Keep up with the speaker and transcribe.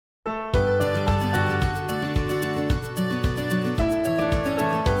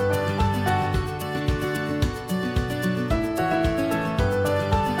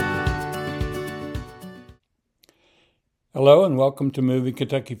Hello and welcome to Moving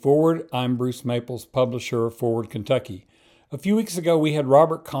Kentucky Forward. I'm Bruce Maples, publisher of Forward Kentucky. A few weeks ago, we had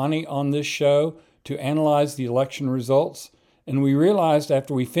Robert Kahne on this show to analyze the election results, and we realized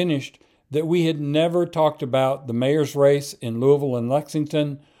after we finished that we had never talked about the mayor's race in Louisville and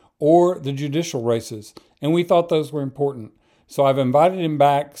Lexington or the judicial races, and we thought those were important. So I've invited him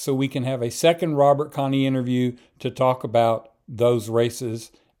back so we can have a second Robert Kahne interview to talk about those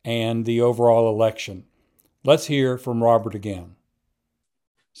races and the overall election. Let's hear from Robert again.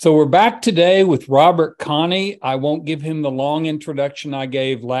 So we're back today with Robert Kahne. I won't give him the long introduction I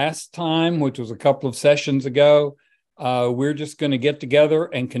gave last time, which was a couple of sessions ago. We're just going to get together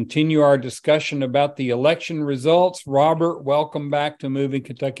and continue our discussion about the election results. Robert, welcome back to Moving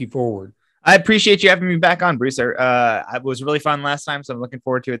Kentucky Forward. I appreciate you having me back on, Bruce. It was really fun last time, so I'm looking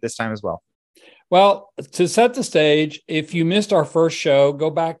forward to it this time as well. Well, to set the stage, if you missed our first show, go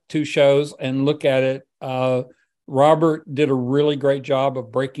back 2 shows and look at it. Robert did a really great job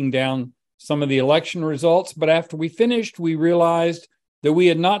of breaking down some of the election results. But after we finished, we realized that we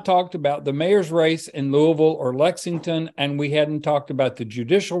had not talked about the mayor's race in Louisville or Lexington, and we hadn't talked about the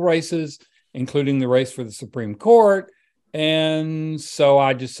judicial races, including the race for the Supreme Court. And so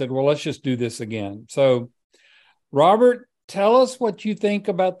I just said, well, let's just do this again. So, Robert, tell us what you think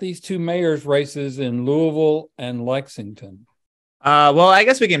about these 2 mayor's races in Louisville and Lexington. Well, I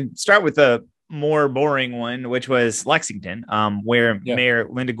guess we can start with the more boring one, which was Lexington, where Mayor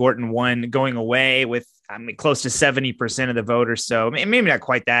Linda Gorton won, going away with close to 70% of the voters. So maybe not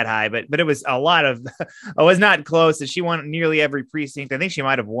quite that high, but it was a lot of. It was not close. And she won nearly every precinct. I think she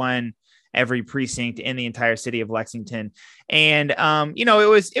might have won every precinct in the entire city of Lexington. And,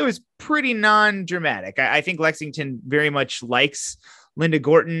 it was pretty non-dramatic. I think Lexington very much likes Linda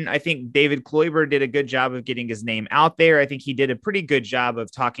Gorton. I think David Kloiber did a good job of getting his name out there. I think he did a pretty good job of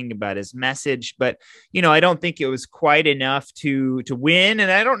talking about his message, but, I don't think it was quite enough to win.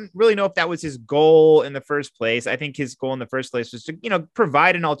 And I don't really know if that was his goal in the first place. I think his goal in the first place was to,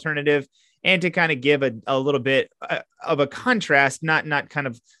 provide an alternative and to kind of give a little bit of a contrast, not kind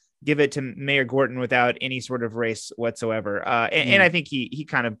of give it to Mayor Gorton without any sort of race whatsoever. And I think he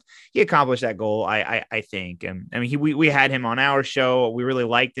accomplished that goal. I think, we had him on our show. We really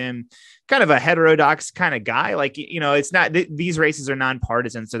liked him. Kind of a heterodox kind of guy. Like, it's not, these races are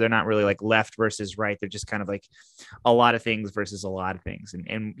nonpartisan. So they're not really like left versus right. They're just kind of like a lot of things versus a lot of things.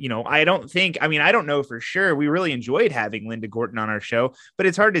 And I don't know for sure. We really enjoyed having Linda Gorton on our show, but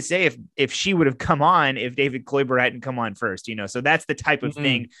it's hard to say if she would have come on if David Kloiber hadn't come on first, so that's the type of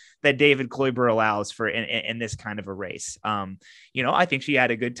thing that David Kloiber allows for in this kind of a race. I think she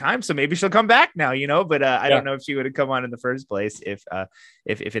had a good time, so maybe she'll come back now, but I don't know if she would have come on in the first place if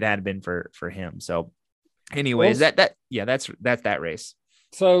it hadn't been for him. So anyways, that's that race.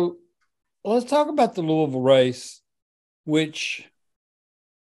 So let's talk about the Louisville race, which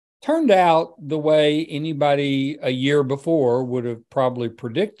turned out the way anybody a year before would have probably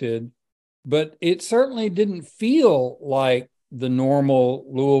predicted, but it certainly didn't feel like the normal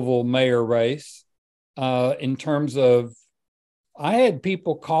Louisville mayor race in terms of, I had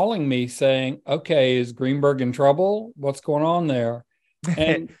people calling me saying, okay, is Greenberg in trouble? What's going on there?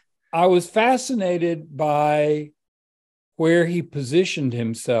 And I was fascinated by where he positioned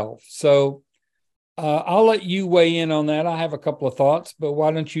himself. So I'll let you weigh in on that. I have a couple of thoughts, but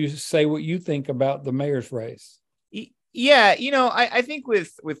why don't you say what you think about the mayor's race? Yeah, I think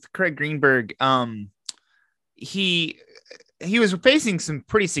with Craig Greenberg, he was facing some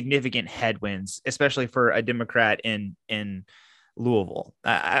pretty significant headwinds, especially for a Democrat in Louisville.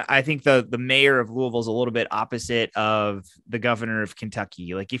 I think the mayor of Louisville is a little bit opposite of the governor of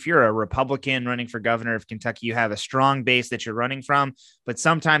Kentucky. Like, if you're a Republican running for governor of Kentucky, you have a strong base that you're running from, but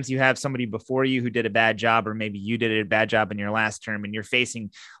sometimes you have somebody before you who did a bad job, or maybe you did a bad job in your last term, and you're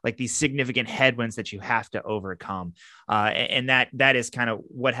facing like these significant headwinds that you have to overcome. And that is kind of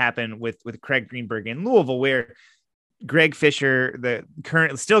what happened with Craig Greenberg in Louisville, where Greg Fisher,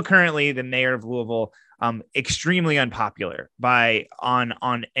 currently the mayor of Louisville, extremely unpopular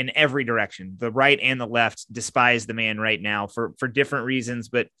on in every direction. The right and the left despise the man right now for different reasons,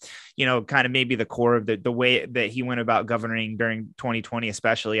 but kind of maybe the core of the way that he went about governing during 2020,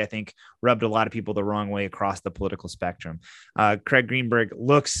 especially, I think rubbed a lot of people the wrong way across the political spectrum. Craig Greenberg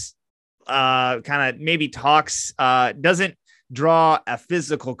looks kind of maybe talks, doesn't draw a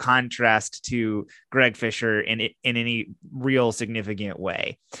physical contrast to Greg Fisher in any real significant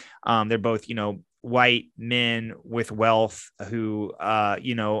way. They're both, white men with wealth who,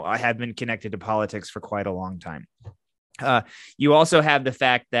 have been connected to politics for quite a long time. You also have the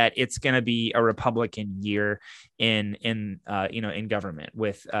fact that it's going to be a Republican year in government.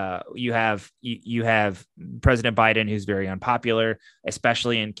 With you have President Biden, who's very unpopular,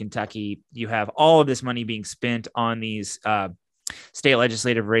 especially in Kentucky. You have all of this money being spent on these state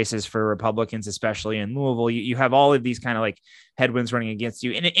legislative races for Republicans, especially in Louisville. You have all of these kind of like headwinds running against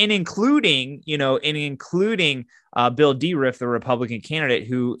you, and including Bill DeRiff, the Republican candidate,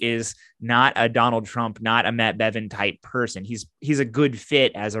 who is not a Donald Trump, not a Matt Bevin type person. He's a good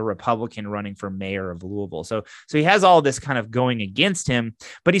fit as a Republican running for mayor of Louisville. So he has all this kind of going against him,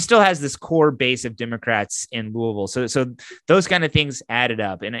 but he still has this core base of Democrats in Louisville. So those kind of things added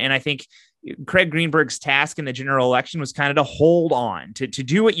up, and I think Craig Greenberg's task in the general election was kind of to hold on, to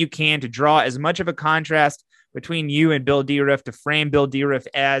do what you can to draw as much of a contrast between you and Bill DeRiff, to frame Bill DeRiff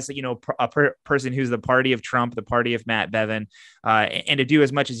as, a person who's the party of Trump, the party of Matt Bevin, and to do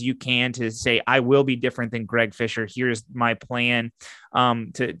as much as you can to say, I will be different than Greg Fisher. Here's my plan,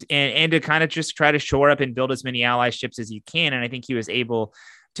 to kind of just try to shore up and build as many allyships as you can. And I think he was able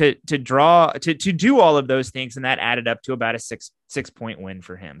to do all of those things, and that added up to about a six-point win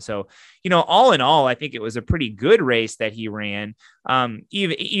for him. So, all in all, I think it was a pretty good race that he ran.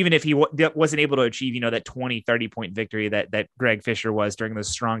 Even if he wasn't able to achieve, that 30 point victory that Greg Fisher was during those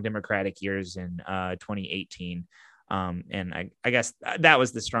strong Democratic years in 2018. And I guess that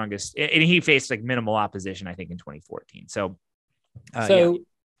was the strongest, and he faced like minimal opposition, I think, in 2014. So yeah.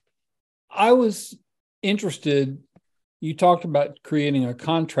 I was interested. You talked about creating a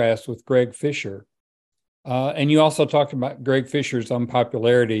contrast with Greg Fisher, and you also talked about Greg Fisher's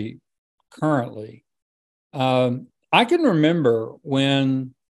unpopularity currently. I can remember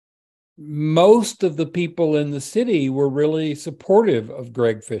when most of the people in the city were really supportive of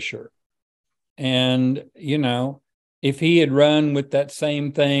Greg Fisher. And, if he had run with that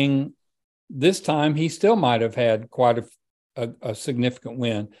same thing this time, he still might have had quite a significant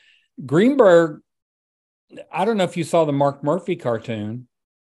win. Greenberg, I don't know if you saw the Mark Murphy cartoon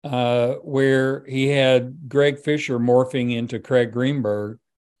where he had Greg Fisher morphing into Craig Greenberg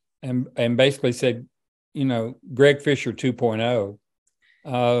and basically said, Greg Fisher 2.0.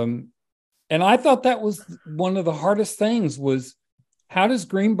 And I thought that was one of the hardest things, was how does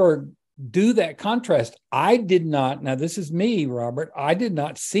Greenberg do that contrast? I did not. Now, this is me, Robert. I did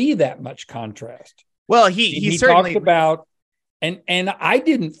not see that much contrast. Well, he certainly talked about, and I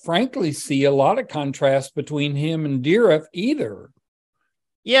didn't frankly see a lot of contrast between him and DeRiff either.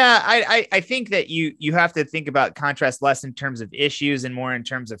 Yeah, I think that you have to think about contrast less in terms of issues and more in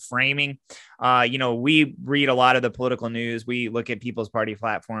terms of framing. We read a lot of the political news. We look at people's party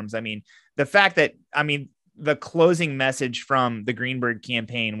platforms. The fact that, the closing message from the Greenberg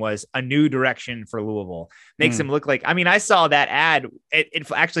campaign was a new direction for Louisville. Makes him look like, I saw that ad.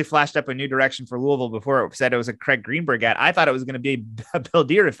 It actually flashed up a new direction for Louisville before it said it was a Craig Greenberg ad. I thought it was going to be a Bill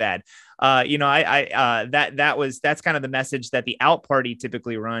DeRiff ad. That's kind of the message that the out party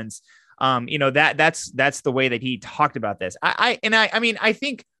typically runs. That's the way that he talked about this. I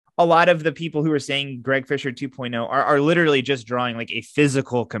think a lot of the people who are saying Greg Fisher 2.0 are literally just drawing like a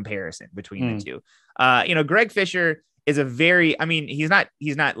physical comparison between the two. Greg Fisher is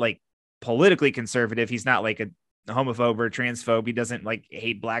he's not like politically conservative. He's not like a homophobe or transphobe. He doesn't like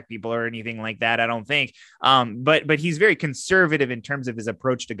hate black people or anything like that, I don't think. But he's very conservative in terms of his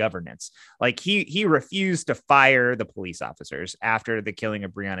approach to governance. Like he refused to fire the police officers after the killing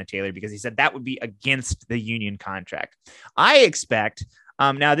of Breonna Taylor because he said that would be against the union contract. I expect,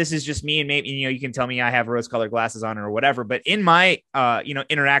 now this is just me, and maybe, you can tell me I have rose-colored glasses on or whatever, but in my,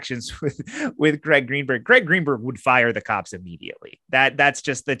 interactions with Greg Greenberg would fire the cops immediately. That's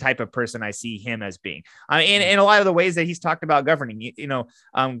just the type of person I see him as being. In a lot of the ways that he's talked about governing,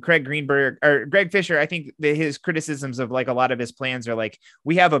 Greg Fisher, I think his criticisms of like a lot of his plans are like,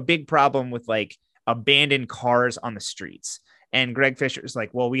 we have a big problem with like abandoned cars on the streets. And Greg Fisher is like,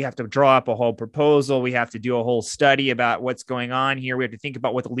 well, we have to draw up a whole proposal. We have to do a whole study about what's going on here. We have to think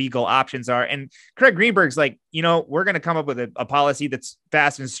about what the legal options are. And Craig Greenberg's like, we're going to come up with a policy that's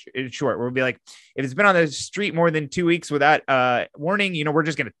fast and short. We'll be like, if it's been on the street more than 2 weeks without warning, we're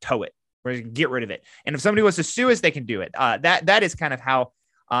just going to tow it. We're going to get rid of it. And if somebody wants to sue us, they can do it. That is kind of how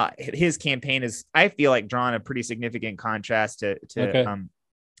his campaign is, I feel like, drawn a pretty significant contrast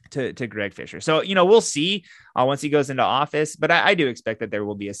to Greg Fisher. So, we'll see once he goes into office, but I do expect that there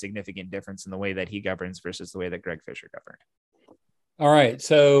will be a significant difference in the way that he governs versus the way that Greg Fisher governed. All right.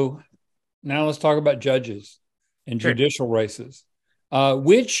 So now let's talk about judges and judicial races.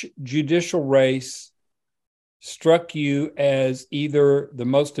 Which judicial race struck you as either the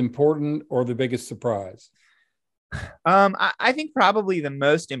most important or the biggest surprise? I think probably the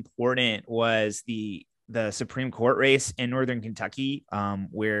most important was the the Supreme Court race in Northern Kentucky,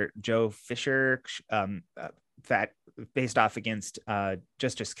 where Joe Fisher, faced off against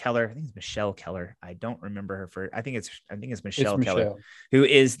Justice Keller. I think it's Michelle Keller. I don't remember her for. I think it's Michelle Keller, who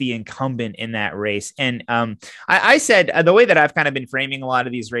is the incumbent in that race. And I said the way that I've kind of been framing a lot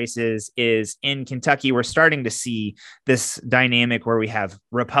of these races is in Kentucky, we're starting to see this dynamic where we have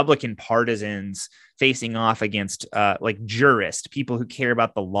Republican partisans facing off against like jurists, people who care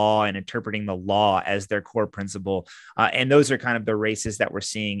about the law and interpreting the law as their core principle. And those are kind of the races that we're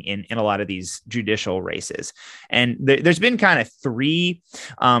seeing in a lot of these judicial races. And there's been kind of three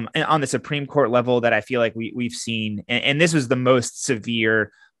on the Supreme Court level that I feel like we've seen. And this was the most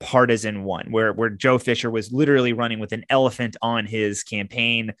severe partisan one where Joe Fisher was literally running with an elephant on his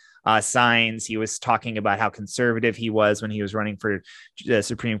campaign signs. He was talking about how conservative he was when he was running for the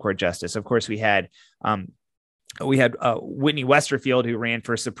Supreme Court justice. Of course, we had Whitney Westerfield, who ran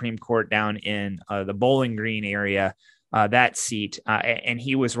for Supreme Court down in the Bowling Green area, that seat. And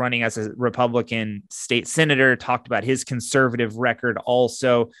he was running as a Republican state senator, talked about his conservative record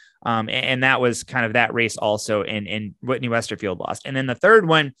also. And that was kind of that race also, and Whitney Westerfield lost. And then the third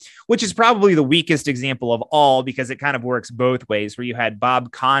one, which is probably the weakest example of all, because it kind of works both ways, where you had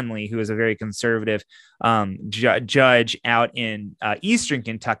Bob Conley, who is a very conservative judge out in Eastern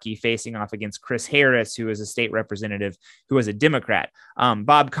Kentucky, facing off against Chris Harris, who is a state representative who was a Democrat.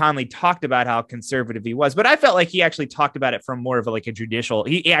 Bob Conley talked about how conservative he was, but I felt like he actually talked about it from more of a judicial.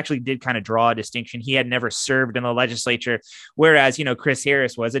 He actually did kind of draw a distinction. He had never served in the legislature, whereas, Chris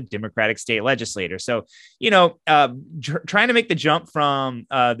Harris was a Democratic state legislator. So, trying to make the jump from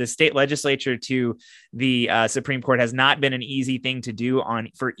the state legislature to the Supreme Court has not been an easy thing to do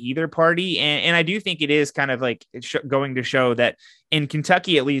for either party. And I do think it is kind of like going to show that in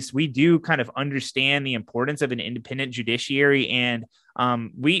Kentucky, at least, we do kind of understand the importance of an independent judiciary. And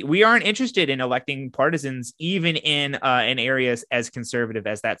we aren't interested in electing partisans, even in areas as conservative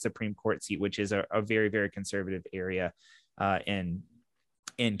as that Supreme Court seat, which is a very, very conservative area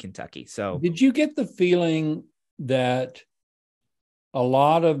in Kentucky. So did you get the feeling that a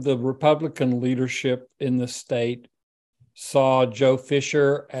lot of the Republican leadership in the state saw Joe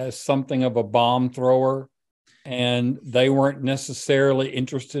Fisher as something of a bomb thrower, and they weren't necessarily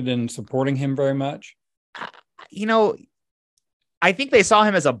interested in supporting him very much? I think they saw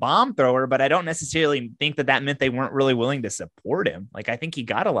him as a bomb thrower, but I don't necessarily think that meant they weren't really willing to support him. Like, I think he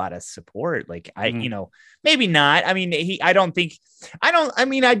got a lot of support. Like, maybe not. I mean,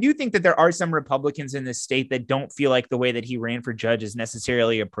 I do think that there are some Republicans in this state that don't feel like the way that he ran for judge is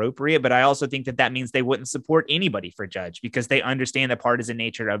necessarily appropriate. But I also think that means they wouldn't support anybody for judge, because they understand the partisan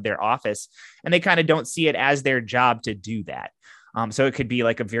nature of their office, and they kind of don't see it as their job to do that. So it could be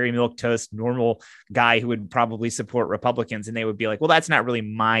like a very milquetoast, normal guy who would probably support Republicans, and they would be like, well, that's not really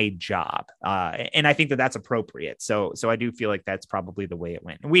my job. And I think that that's appropriate. So I do feel like that's probably the way it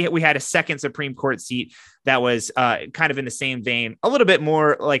went. And we had a second Supreme Court seat that was kind of in the same vein, a little bit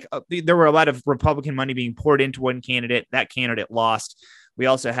more like there were a lot of Republican money being poured into one candidate. That candidate lost. We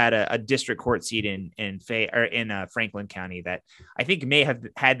also had a district court seat in Franklin County that I think may have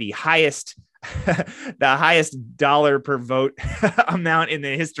had the highest dollar per vote amount in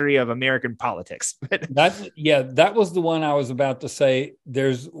the history of American politics. That was the one I was about to say.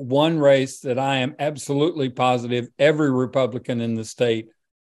 There's one race that I am absolutely positive every Republican in the state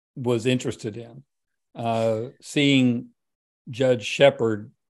was interested in, seeing Judge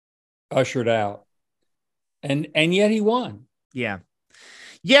Shepard ushered out, and yet he won.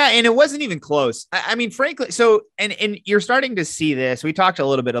 Yeah, and it wasn't even close. I mean, frankly, so, and you're starting to see this. We talked a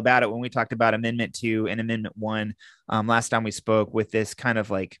little bit about it when we talked about Amendment 2 and Amendment 1 last time we spoke, with this kind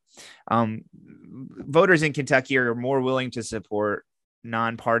of like voters in Kentucky are more willing to support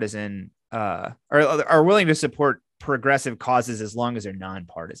nonpartisan or are willing to support progressive causes as long as they're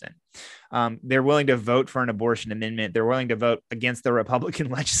nonpartisan. They're willing to vote for an abortion amendment. They're willing to vote against the Republican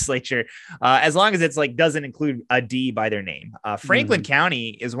legislature as long as it's like doesn't include a D by their name. Franklin County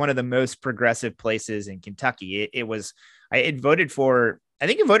is one of the most progressive places in Kentucky. It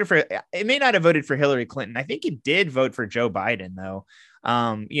may not have voted for Hillary Clinton. I think it did vote for Joe Biden, though.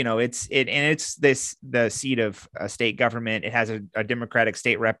 It's the seat of a state government. It has a Democratic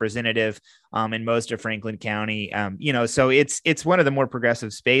state representative in most of Franklin County. So it's one of the more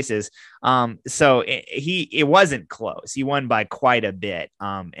progressive spaces. So it wasn't close. He won by quite a bit.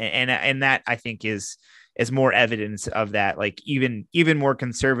 And that I think is more evidence of that. Like even more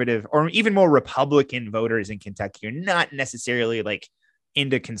conservative or even more Republican voters in Kentucky are not necessarily like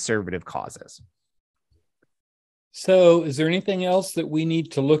into conservative causes. So is there anything else that we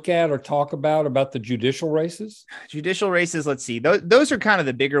need to look at or talk about the judicial races? Judicial races, let's see. Those are kind of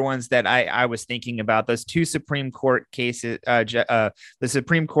the bigger ones that I was thinking about. Those two Supreme Court cases, the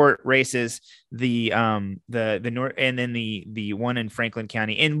Supreme Court races, the North, and then the one in Franklin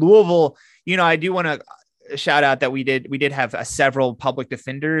County. In Louisville, I do want to shout out that we did have several public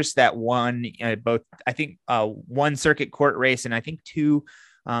defenders that won both, I think, one circuit court race and I think two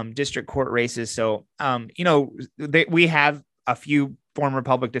district court races. So, we have a few former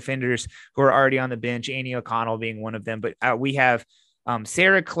public defenders who are already on the bench, Annie O'Connell being one of them, but we have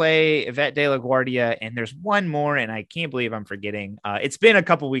Sarah Clay, Yvette De La Guardia, and there's one more, and I can't believe I'm forgetting. It's been a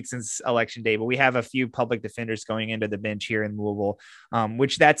couple weeks since election day, but we have a few public defenders going into the bench here in Louisville,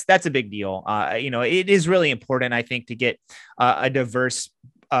 which that's a big deal. It is really important, I think, to get a diverse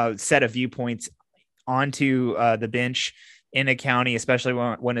set of viewpoints onto the bench in a county, especially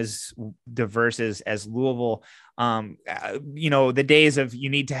when as diverse as Louisville. The days of you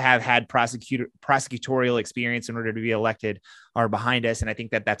need to have had prosecutorial experience in order to be elected are behind us. And I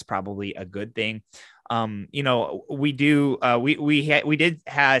think that that's probably a good thing. We did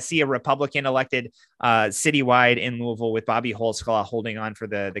see a Republican elected citywide in Louisville with Bobby Holtzclaw holding on for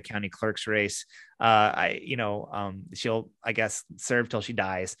the county clerk's race. She'll, I guess, serve till she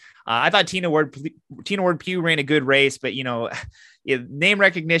dies. I thought Tina Ward Pugh ran a good race, but name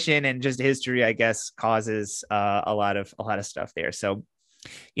recognition and just history, I guess, causes a lot of stuff there. So,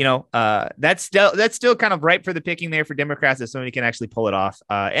 that's still kind of ripe for the picking there for Democrats if somebody can actually pull it off.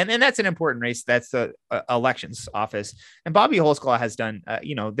 And that's an important race. That's the elections office. And Bobby Holtzclaw has done,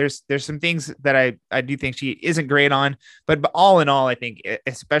 there's some things that I do think she isn't great on, but all in all, I think,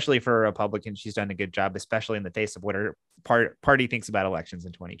 especially for a Republican, she's done a good job, especially in the face of what her party thinks about elections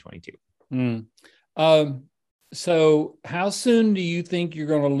in 2022. So how soon do you think you're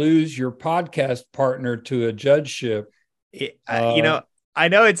going to lose your podcast partner to a judgeship? I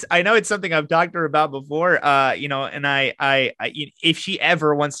know it's something I've talked to her about before, and I if she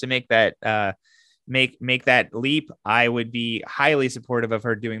ever wants to make that make that leap, I would be highly supportive of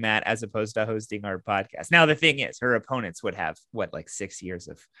her doing that as opposed to hosting our podcast. Now, the thing is, her opponents would have 6 years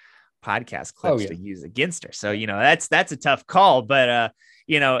of podcast clips to use against her. So, that's a tough call, but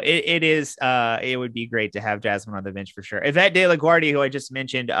it would be great to have Jasmine on the bench for sure. Yvette De La Guardia, who I just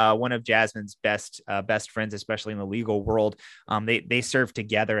mentioned, one of Jasmine's best friends, especially in the legal world. They served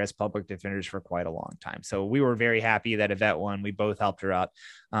together as public defenders for quite a long time. So we were very happy that Yvette won. We both helped her out.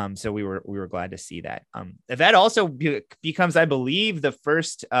 So we were glad to see that. Yvette also becomes, I believe, the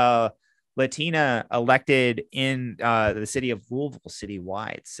first Latina elected in the city of Louisville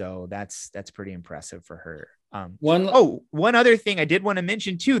citywide. So that's pretty impressive for her. One other thing I did want to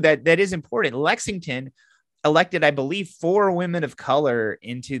mention too, that is important. Lexington elected, I believe, 4 women of color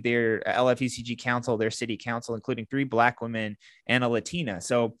into their LFUCG council, their city council, including 3 Black women and a Latina.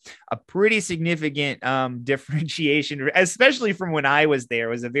 So a pretty significant differentiation, especially from when I was there.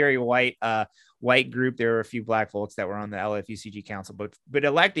 It was a very white group. There were a few Black folks that were on the LFUCG council, but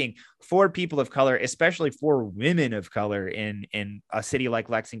electing 4 people of color, especially 4 women of color in a city like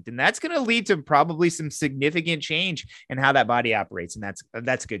Lexington, that's going to lead to probably some significant change in how that body operates. And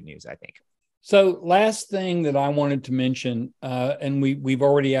that's good news, I think. So last thing that I wanted to mention, and we've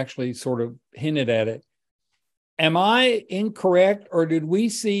already actually sort of hinted at it. Am I incorrect, or did we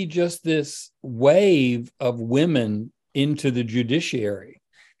see just this wave of women into the judiciary?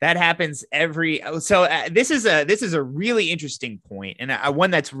 That happens this is a really interesting point, and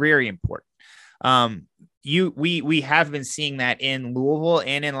one that's very important. We have been seeing that in Louisville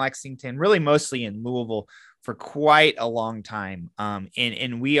and in Lexington, really mostly in Louisville, for quite a long time.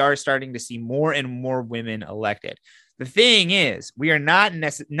 And we are starting to see more and more women elected. The thing is, we are not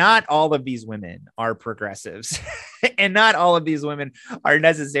all of these women are progressives and not all of these women are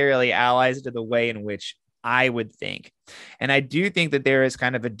necessarily allies to the way in which I would think. And I do think that there is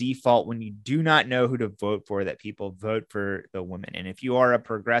kind of a default when you do not know who to vote for, that people vote for the woman. And if you are a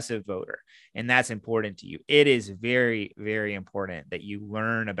progressive voter and that's important to you, it is very, very important that you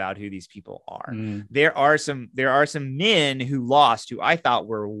learn about who these people are. There are some men who lost, who I thought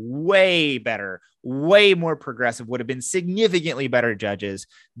were way better, way more progressive, would have been significantly better judges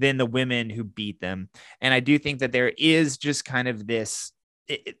than the women who beat them. And I do think that there is just kind of this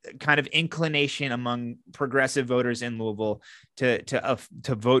kind of inclination among progressive voters in Louisville to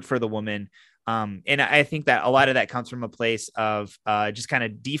vote for the woman. And I think that a lot of that comes from a place of just kind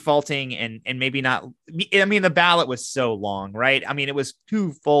of defaulting and maybe not. I mean, the ballot was so long, right? I mean, it was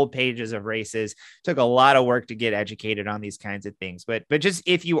 2 full pages of races. Took a lot of work to get educated on these kinds of things. But just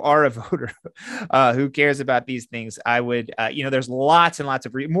if you are a voter who cares about these things, I would, there's lots and lots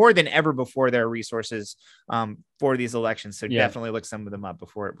of more than ever before there are resources for these elections. So definitely look some of them up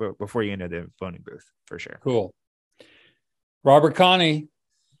before you enter the voting booth for sure. Cool. Robert Kahne,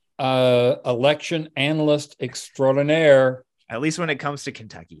 election analyst extraordinaire. At least when it comes to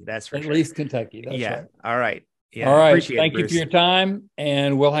Kentucky, that's for sure. At least Kentucky. That's right. All right. Yeah. All right. Thank you for your time.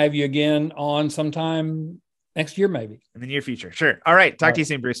 And we'll have you again on sometime next year, maybe. In the near future. Sure. All right. Talk to you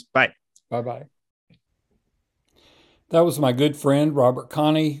soon, Bruce. Bye. Bye-bye. That was my good friend, Robert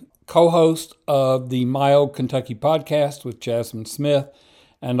Kahne, co-host of the My Old Kentucky podcast with Jasmine Smith,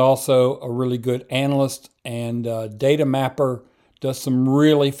 and also a really good analyst and data mapper. Does some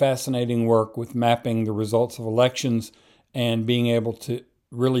really fascinating work with mapping the results of elections and being able to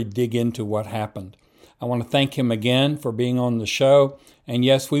really dig into what happened. I want to thank him again for being on the show. And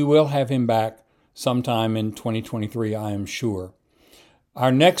yes, we will have him back sometime in 2023, I am sure.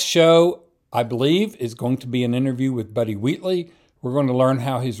 Our next show, I believe, is going to be an interview with Buddy Wheatley. We're going to learn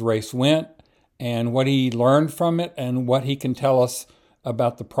how his race went and what he learned from it and what he can tell us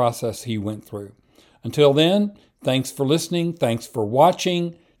about the process he went through. Until then, thanks for listening. Thanks for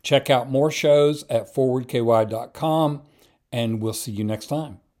watching. Check out more shows at forwardky.com, and we'll see you next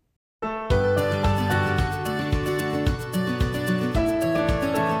time.